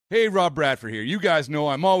Hey, Rob Bradford here. You guys know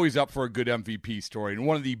I'm always up for a good MVP story, and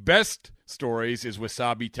one of the best stories is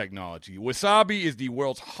Wasabi Technology. Wasabi is the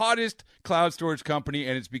world's hottest cloud storage company,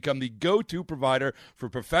 and it's become the go-to provider for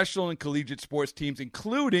professional and collegiate sports teams,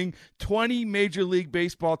 including 20 Major League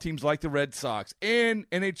Baseball teams like the Red Sox and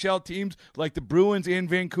NHL teams like the Bruins and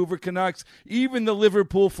Vancouver Canucks. Even the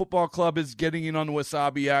Liverpool Football Club is getting in on the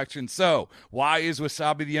Wasabi action. So, why is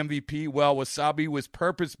Wasabi the MVP? Well, Wasabi was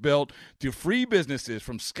purpose-built to free businesses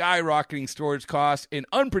from skyrocketing storage costs and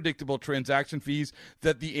unpredictable transaction fees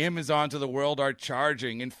that the Amazons of the world are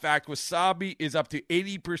charging. In fact, Wasabi is up to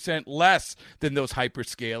 80% less than those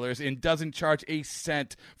hyperscalers and doesn't charge a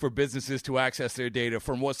cent for businesses to access their data.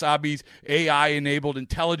 From Wasabi's AI-enabled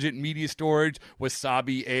intelligent media storage,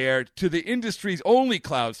 Wasabi Air, to the industry's only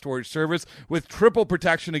cloud storage service with triple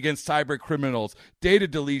protection against cyber criminals, data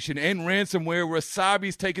deletion, and ransomware,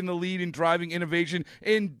 Wasabi's taken the lead in driving innovation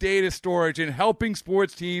in data storage and helping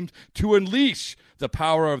sports teams to unleash the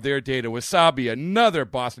power of their data. Wasabi, another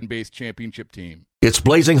Boston-based championship team. It's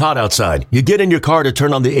blazing hot outside. You get in your car to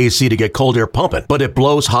turn on the AC to get cold air pumping, but it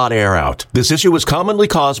blows hot air out. This issue is commonly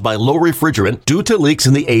caused by low refrigerant due to leaks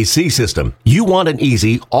in the AC system. You want an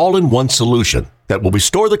easy, all-in-one solution that will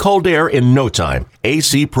restore the cold air in no time.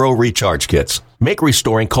 AC Pro Recharge Kits make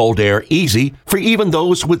restoring cold air easy for even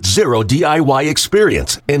those with zero DIY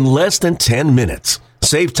experience in less than 10 minutes.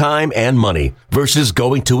 Save time and money versus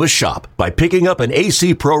going to a shop by picking up an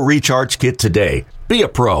AC Pro Recharge Kit today. Be a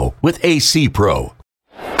pro with AC Pro.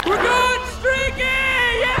 We're good, streaky!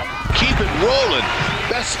 Yeah! Keep it rolling.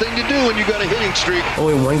 Best thing to do when you got a hitting streak.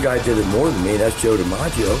 Only one guy did it more than me. That's Joe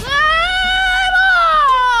DiMaggio.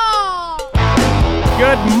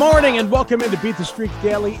 Good morning and welcome into Beat the Streak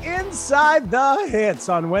Daily Inside the Hits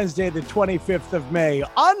on Wednesday, the 25th of May.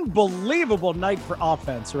 Unbelievable night for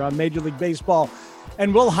offense around Major League Baseball.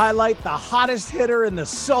 And we'll highlight the hottest hitter in the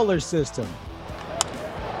solar system.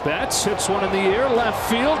 Betts hits one in the air, left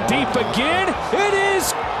field, deep again. It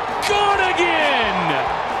is gone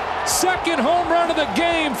again. Second home run of the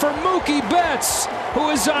game for Mookie Betts, who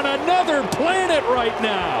is on another planet right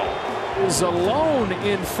now. Is alone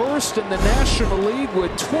in first in the National League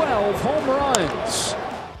with 12 home runs.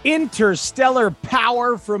 Interstellar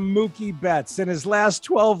power from Mookie Betts. In his last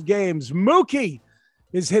 12 games, Mookie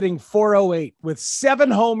is hitting .408 with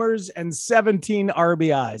 7 homers and 17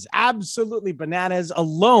 RBIs. Absolutely bananas,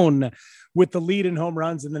 alone with the lead in home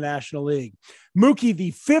runs in the National League. Mookie,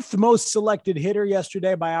 the 5th most selected hitter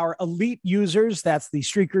yesterday by our elite users. That's the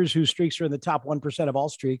streakers whose streaks are in the top 1% of all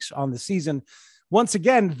streaks on the season. Once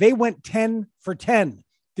again, they went 10 for 10,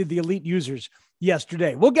 did the elite users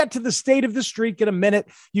yesterday. We'll get to the state of the streak in a minute.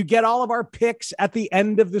 You get all of our picks at the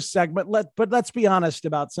end of the segment. But let's be honest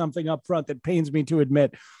about something up front that pains me to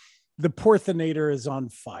admit. The Porthinator is on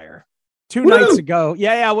fire. Two nights ago.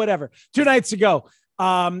 Whatever. 2 nights ago,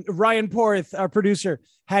 Ryan Porth, our producer,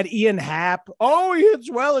 had Ian Happ. Oh, he hits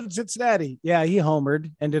well in Cincinnati. Yeah, he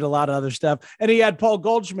homered and did a lot of other stuff. And he had Paul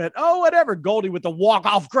Goldschmidt. Oh, whatever. Goldie with the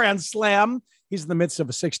walk-off grand slam. He's in the midst of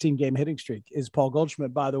a 16-game hitting streak, is Paul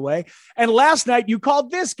Goldschmidt, by the way. And last night, you called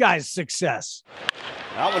this guy's success.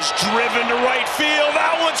 That one's driven to right field.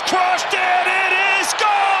 That one's crushed, and it is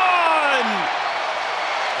gone!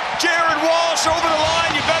 Jared Walsh over the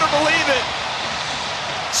line. You better believe it.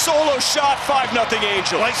 Solo shot, 5-0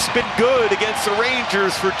 Angels. Life's been good against the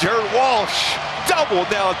Rangers for Jared Walsh. Double,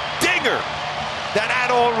 now dinger. That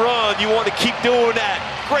add-on run, you want to keep doing that.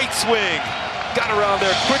 Great swing. Got around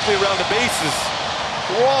there quickly around the bases.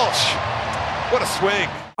 Walsh, what a swing.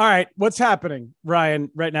 All right, what's happening, Ryan,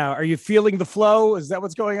 right now? Are you feeling the flow? Is that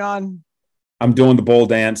what's going on? I'm doing the bull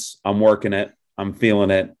dance. I'm working it. I'm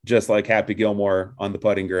feeling it, just like Happy Gilmore on the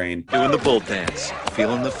putting green. Doing the bull dance,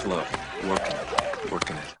 feeling the flow,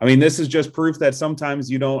 working it. I mean, this is just proof that sometimes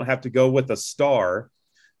you don't have to go with a star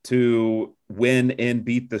to win and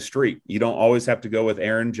beat the streak. You don't always have to go with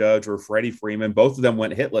Aaron Judge or Freddie Freeman. Both of them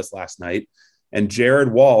went hitless last night. And Jared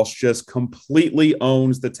Walsh just completely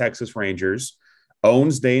owns the Texas Rangers,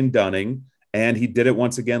 owns Dane Dunning, and he did it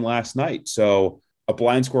once again last night. So a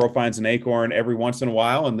blind squirrel finds an acorn every once in a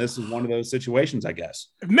while, and this is one of those situations, I guess.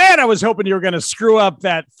 Man, I was hoping you were going to screw up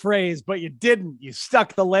that phrase, but you didn't. You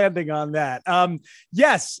stuck the landing on that.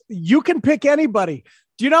 Yes, you can pick anybody.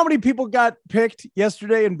 Do you know how many people got picked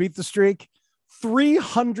yesterday and beat the streak?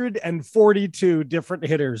 342 different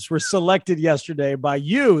hitters were selected yesterday by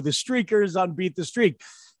you, the streakers on Beat the Streak.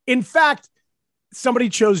 In fact, somebody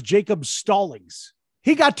chose Jacob Stallings.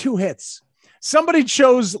 He got 2 hits. Somebody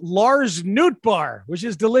chose Lars Nootbaar, which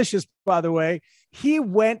is delicious, by the way. He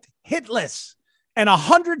went hitless. and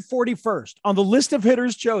 141st on the list of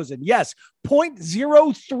hitters chosen. Yes,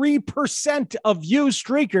 0.03% of you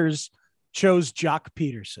streakers chose Jock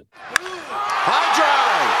Peterson. High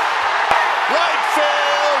drive. Right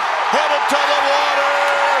field. Headed to the water.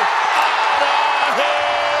 Out of here.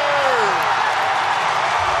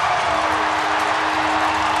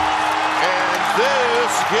 And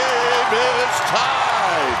this game is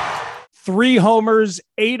tied. 3 homers,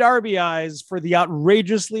 8 RBIs for the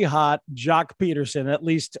outrageously hot Jock Peterson, at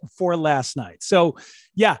least for last night. So,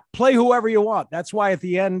 yeah, play whoever you want. That's why at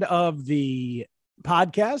the end of the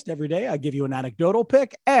podcast every day, I give you an anecdotal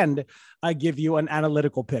pick and I give you an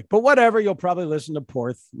analytical pick. But whatever, you'll probably listen to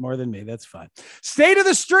Porth more than me. That's fine. State of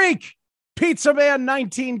the streak. Pizza Man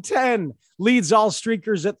 1910 leads all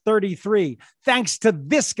streakers at 33, thanks to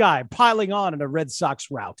this guy piling on in a Red Sox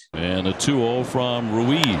route. And a 2-0 from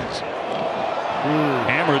Ruiz.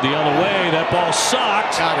 Hammered the other way. That ball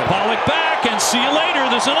socked. Pollock back, and see you later.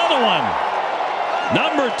 There's another one.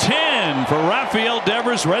 Number 10 for Rafael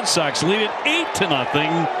Devers. Red Sox lead it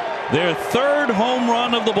 8-0. Their 3rd home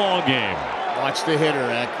run of the ball game. Watch the hitter,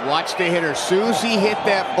 Eck. Watch the hitter. Soon as he hit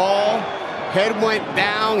that ball, head went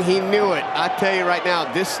down. He knew it. I tell you right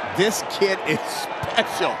now, this kid is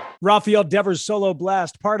special. Rafael Devers' solo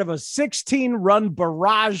blast, part of a 16-run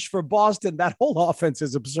barrage for Boston. That whole offense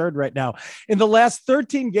is absurd right now. In the last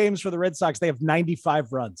 13 games for the Red Sox, they have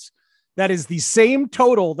 95 runs. That is the same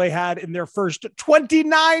total they had in their first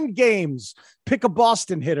 29 games. Pick a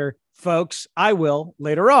Boston hitter, folks. I will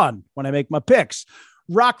later on when I make my picks.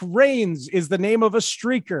 Rock Raines is the name of a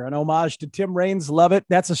streaker, an homage to Tim Raines. Love it.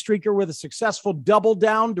 That's a streaker with a successful double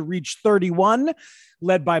down to reach 31,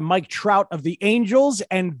 led by Mike Trout of the Angels,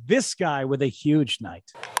 and this guy with a huge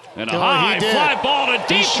night. And a high fly ball to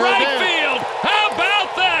deep right field. How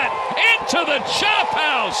about that? Into the chop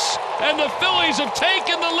house. And the Phillies have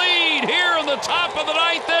taken the lead here in the top of the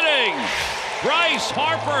 9th inning. Bryce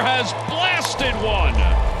Harper has blasted one.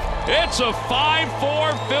 It's a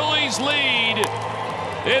 5-4 Phillies lead.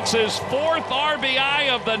 It's his 4th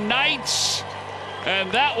RBI of the night,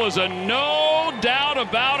 and that was a no doubt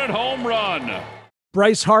about it home run.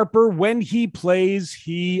 Bryce Harper, when he plays,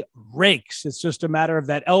 he rakes. It's just a matter of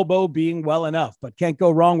that elbow being well enough, but can't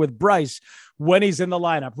go wrong with Bryce when he's in the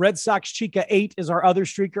lineup. Red Sox Chica 8 is our other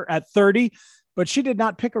streaker at 30, but she did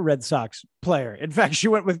not pick a Red Sox player. In fact, she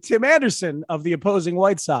went with Tim Anderson of the opposing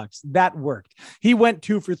White Sox. That worked. He went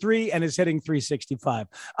 2 for 3 and is hitting .365.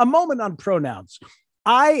 A moment on pronouns.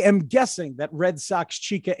 I am guessing that Red Sox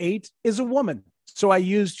Chica 8 is a woman, so I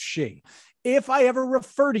used she. If I ever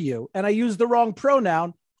refer to you and I use the wrong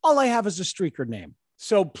pronoun, all I have is a streaker name.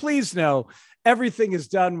 So please know everything is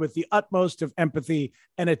done with the utmost of empathy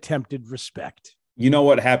and attempted respect. You know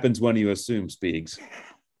what happens when you assume, Speaks?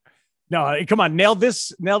 No, come on, nail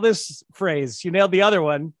this phrase. You nailed the other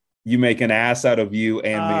one. You make an ass out of you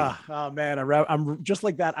and me. Oh, man, I'm just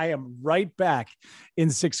like that. I am right back in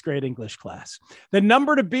 6th grade English class. The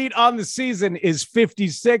number to beat on the season is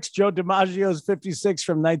 56. Joe DiMaggio's 56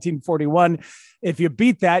 from 1941. If you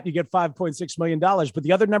beat that, you get $5.6 million. But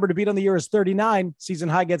the other number to beat on the year is 39. Season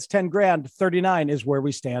high gets 10 grand. 39 is where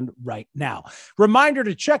we stand right now. Reminder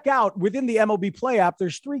to check out within the MLB Play app.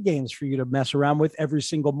 There's 3 games for you to mess around with every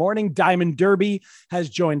single morning. Diamond Derby has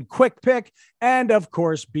joined Quick Pick. And of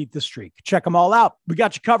course, Beat the Streak. Check them all out. We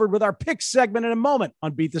got you covered with our pick segment in a moment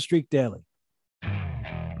on Beat the Streak Daily.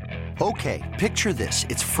 Okay, picture this.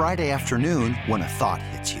 It's Friday afternoon when a thought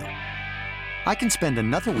hits you. I can spend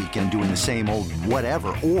another weekend doing the same old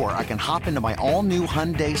whatever, or I can hop into my all-new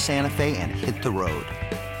Hyundai Santa Fe and hit the road.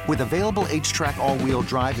 With available H-Track all-wheel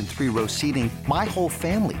drive and 3-row seating, my whole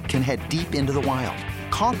family can head deep into the wild.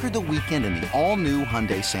 Conquer the weekend in the all-new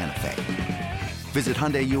Hyundai Santa Fe. Visit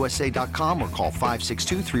HyundaiUSA.com or call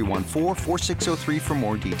 562-314-4603 for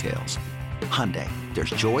more details. Hyundai, there's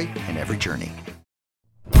joy in every journey.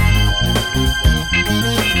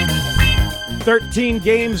 13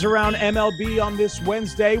 games around MLB on this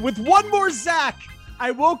Wednesday with one more Zach.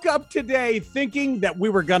 I woke up today thinking that we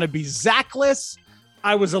were going to be Zachless.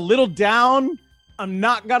 I was a little down. I'm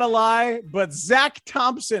not going to lie, but Zach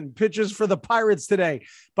Thompson pitches for the Pirates today.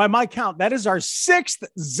 By my count, that is our 6th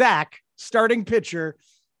Zach starting pitcher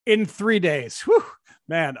in 3 days. Whew.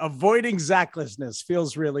 Man, avoiding Zachlessness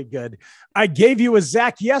feels really good. I gave you a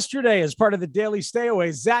Zach yesterday as part of the daily stay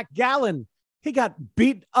away. Zach Gallen, he got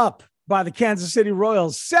beat up by the Kansas City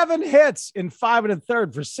Royals. 7 hits in 5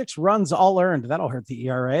 1/3 for 6 runs, all earned. That'll hurt the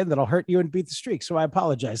ERA, and that'll hurt you and Beat the Streak. So I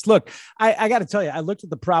apologize. Look, I got to tell you, I looked at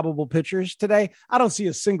the probable pitchers today. I don't see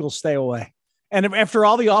a single stay away. And after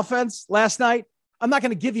all the offense last night, I'm not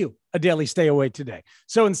going to give you a daily stay away today.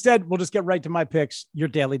 So instead, we'll just get right to my picks, your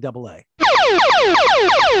daily double A.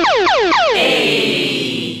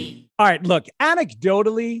 All right, look,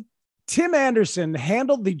 anecdotally, Tim Anderson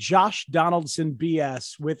handled the Josh Donaldson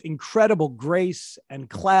BS with incredible grace and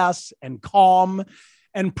class and calm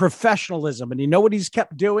and professionalism. And you know what he's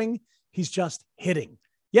kept doing? He's just hitting.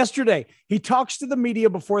 Yesterday, he talks to the media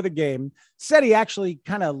before the game, said he actually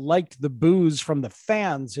kind of liked the boos from the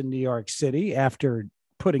fans in New York City after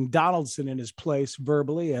putting Donaldson in his place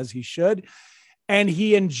verbally, as he should. And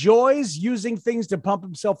he enjoys using things to pump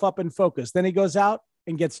himself up and focus. Then he goes out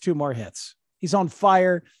and gets 2 more hits. He's on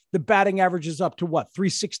fire. The batting average is up to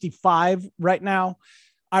 365 right now.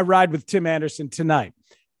 I ride with Tim Anderson tonight.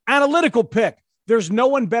 Analytical pick. There's no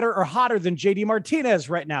one better or hotter than JD Martinez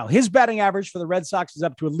right now. His batting average for the Red Sox is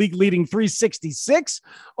up to a league-leading 366.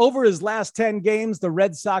 Over his last 10 games, the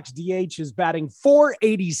Red Sox DH is batting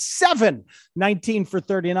 487, 19 for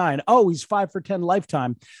 39. Oh, he's 5 for 10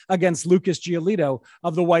 lifetime against Lucas Giolito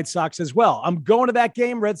of the White Sox as well. I'm going to that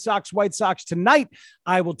game, Red Sox, White Sox tonight.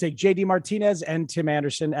 I will take JD Martinez and Tim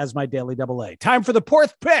Anderson as my daily AA. Time for the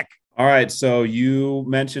 4th pick. All right, so you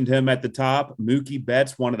mentioned him at the top. Mookie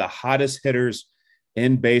Betts, one of the hottest hitters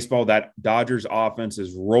in baseball. That Dodgers offense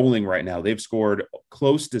is rolling right now. They've scored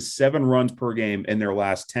close to 7 runs per game in their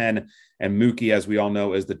last 10. And Mookie, as we all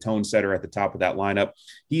know, is the tone setter at the top of that lineup.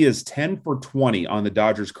 He is 10 for 20 on the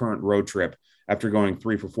Dodgers' current road trip after going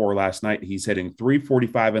 3 for 4 last night. He's hitting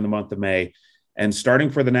 345 in the month of May. And starting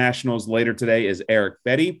for the Nationals later today is Eric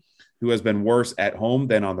Fetty, who has been worse at home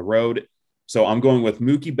than on the road. So I'm going with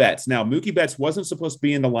Mookie Betts. Now, Mookie Betts wasn't supposed to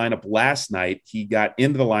be in the lineup last night. He got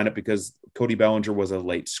into the lineup because Cody Bellinger was a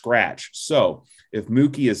late scratch. So if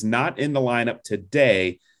Mookie is not in the lineup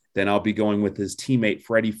today, then I'll be going with his teammate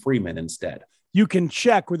Freddie Freeman instead. You can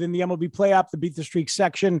check within the MLB Play app, the Beat the Streak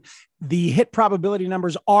section. The hit probability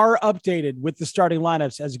numbers are updated with the starting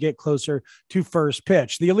lineups as you get closer to first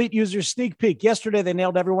pitch. The Elite User Sneak Peek. Yesterday, they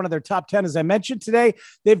nailed every one of their top 10. As I mentioned today,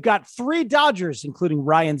 they've got 3 Dodgers, including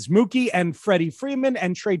Ryan's Mookie and Freddie Freeman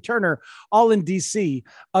and Trey Turner, all in D.C.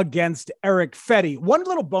 against Eric Fetty. One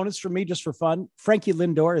little bonus for me, just for fun. Frankie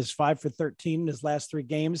Lindor is 5 for 13 in his last 3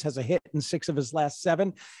 games, has a hit in 6 of his last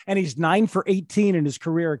 7, and he's 9 for 18 in his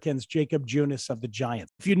career against Jacob Junis of the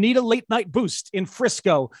Giants. If you need a late night boost in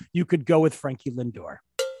Frisco, you could go with Frankie Lindor.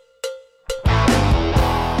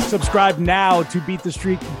 Subscribe now to Beat the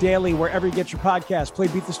Streak Daily, wherever you get your podcast. Play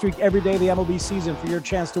Beat the Streak every day of the MLB season for your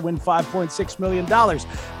chance to win $5.6 million.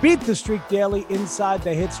 Beat the Streak Daily Inside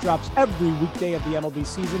the Hits drops every weekday of the MLB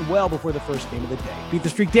season, well before the first game of the day. Beat the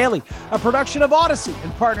Streak Daily, a production of Odyssey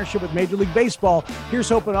in partnership with Major League Baseball. Here's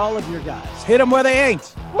hoping all of your guys hit them where they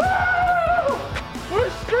ain't. Woo! We're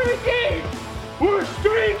streaking! We're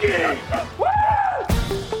streaking!